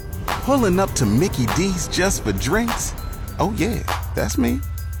Pulling up to Mickey D's just for drinks? Oh yeah, that's me.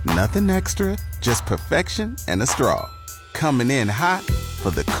 Nothing extra, just perfection and a straw. Coming in hot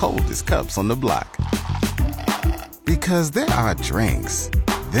for the coldest cups on the block. Because there are drinks.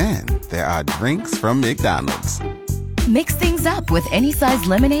 Then there are drinks from McDonald's. Mix things up with any size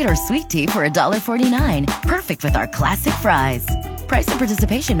lemonade or sweet tea for $1.49. Perfect with our classic fries. Price and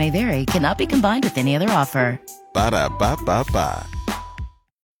participation may vary. Cannot be combined with any other offer. Ba-da-ba-ba-ba.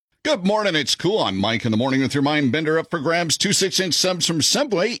 Good morning, it's cool. I'm Mike in the morning with your Mindbender up for grabs. 2 6-inch subs from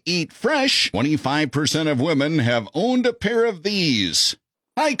Subway. Eat fresh. 25% of women have owned a pair of these.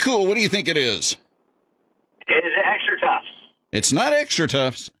 Hi, cool. What do you think it is? It is Extra Tufts. It's not Extra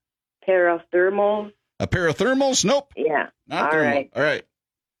Tufts. Pair of thermals. A pair of thermals? Nope. Yeah. Not All thermal. right. All right.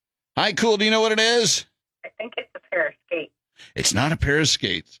 Hi, cool. Do you know what it is? I think it's a pair of skates. It's not a pair of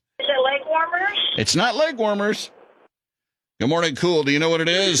skates. Is it leg warmers? It's not leg warmers. Good morning, cool. Do you know what it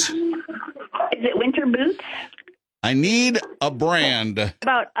is? Is it winter boots? I need a brand.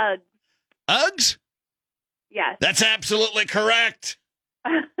 About Uggs. Uggs? Yes. That's absolutely correct.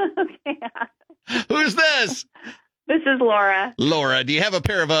 Okay. Who's this? This is Laura. Laura, do you have a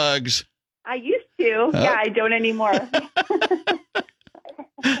pair of Uggs? I used to. Yeah, I don't anymore.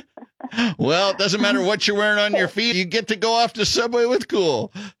 Well, it doesn't matter what you're wearing on your feet. You get to go off to Subway with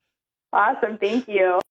cool. Awesome. Thank you.